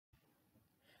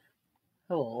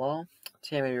Hello,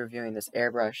 today I'm going to be reviewing this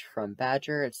airbrush from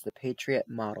Badger. It's the Patriot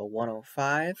Model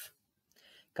 105.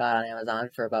 Got it on Amazon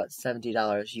for about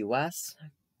 $70 US.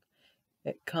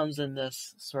 It comes in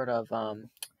this sort of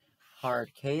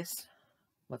hard case.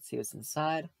 Let's see what's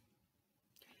inside.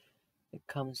 It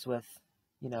comes with,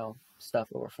 stuff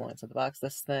overflowing inside the box.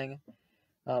 This thing,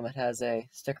 it has a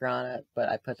sticker on it, but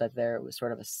I put that there. It was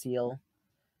sort of a seal,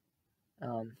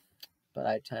 but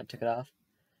I kind of took it off.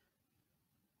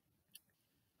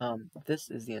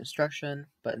 This is the instruction,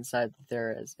 but inside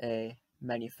there is a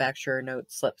manufacturer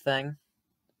note slip thing.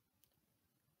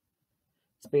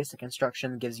 This basic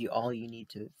instruction gives you all you need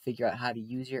to figure out how to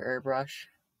use your airbrush.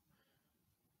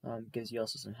 Gives you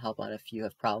also some help on if you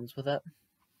have problems with it.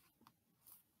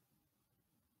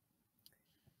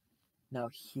 Now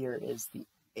here is the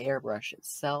airbrush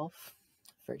itself.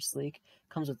 Very sleek.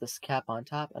 Comes with this cap on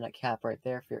top and a cap right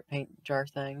there for your paint jar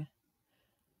thing.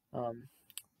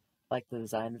 Like the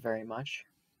design very much.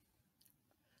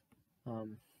 Let's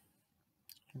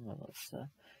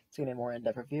get a more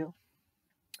in-depth review.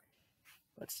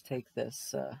 Let's take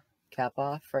this cap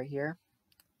off right here.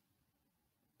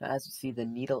 Now, as you see, the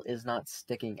needle is not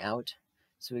sticking out,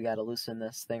 so we got to loosen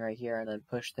this thing right here and then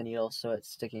push the needle so it's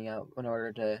sticking out in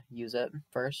order to use it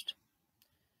first,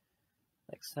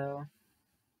 like so.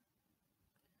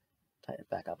 Tighten it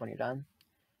back up when you're done.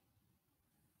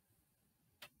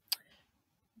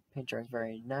 Paint jar is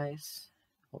very nice,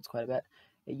 holds quite a bit.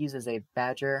 It uses a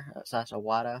Badger / a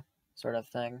Wada sort of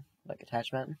thing, like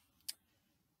attachment.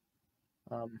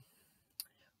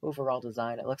 Overall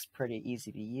design, it looks pretty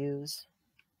easy to use.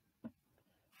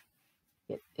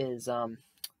 It is, I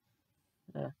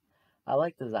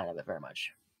like the design of it very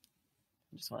much.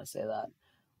 I just want to say that.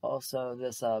 Also,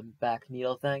 this back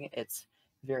needle thing, it's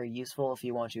very useful if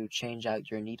you want to change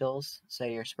out your needles.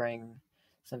 Say you're spraying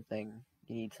something,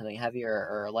 you need something heavier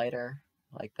or lighter,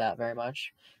 like that very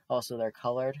much. Also, they're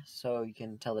colored, so you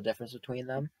can tell the difference between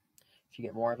them if you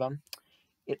get more of them.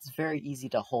 It's very easy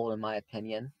to hold, in my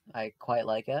opinion. I quite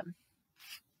like it.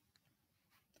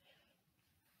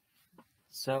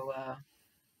 So,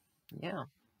 yeah.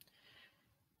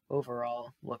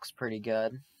 Overall, looks pretty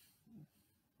good.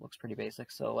 Looks pretty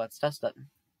basic, so let's test it.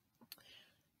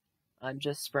 I'm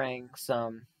just spraying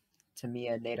some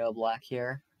Tamiya NATO Black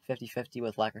here, 50/50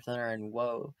 with lacquer thinner, and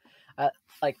whoa.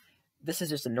 This is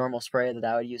just a normal spray that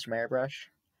I would use from Airbrush.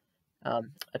 I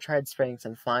tried spraying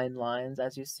some fine lines,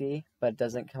 as you see, but it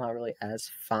doesn't come out really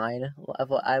as fine of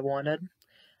what I wanted.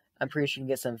 I'm pretty sure you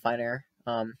can get some finer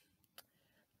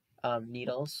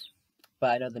needles,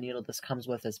 but I know the needle this comes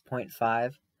with is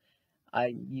 0.5.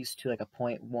 I'm used to like a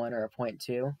 0.1 or a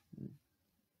 0.2.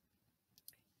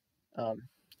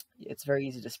 It's very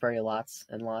easy to spray lots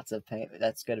and lots of paint.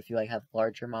 That's good if you have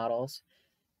larger models.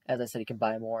 As I said, you can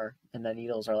buy more, and the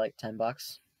needles are like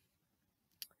 $10.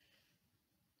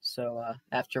 So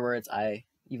afterwards,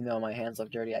 even though my hands look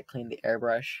dirty, I cleaned the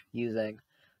airbrush using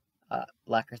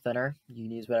lacquer thinner. You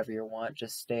can use whatever you want.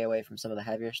 Just stay away from some of the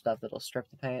heavier stuff that'll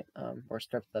strip the paint, or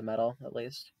strip the metal at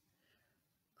least.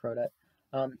 Corrode it.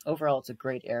 Overall, it's a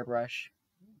great airbrush.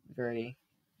 Very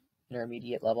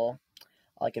intermediate level.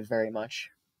 I like it very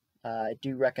much. I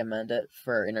do recommend it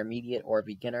for intermediate or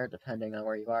beginner, depending on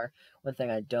where you are. One thing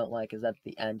I don't like is at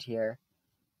the end here.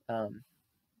 You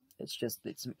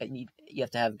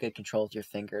have to have good control with your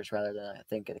fingers rather than I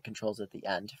think it controls at the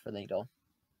end for the needle.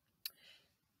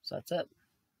 So that's it.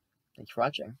 Thanks for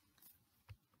watching.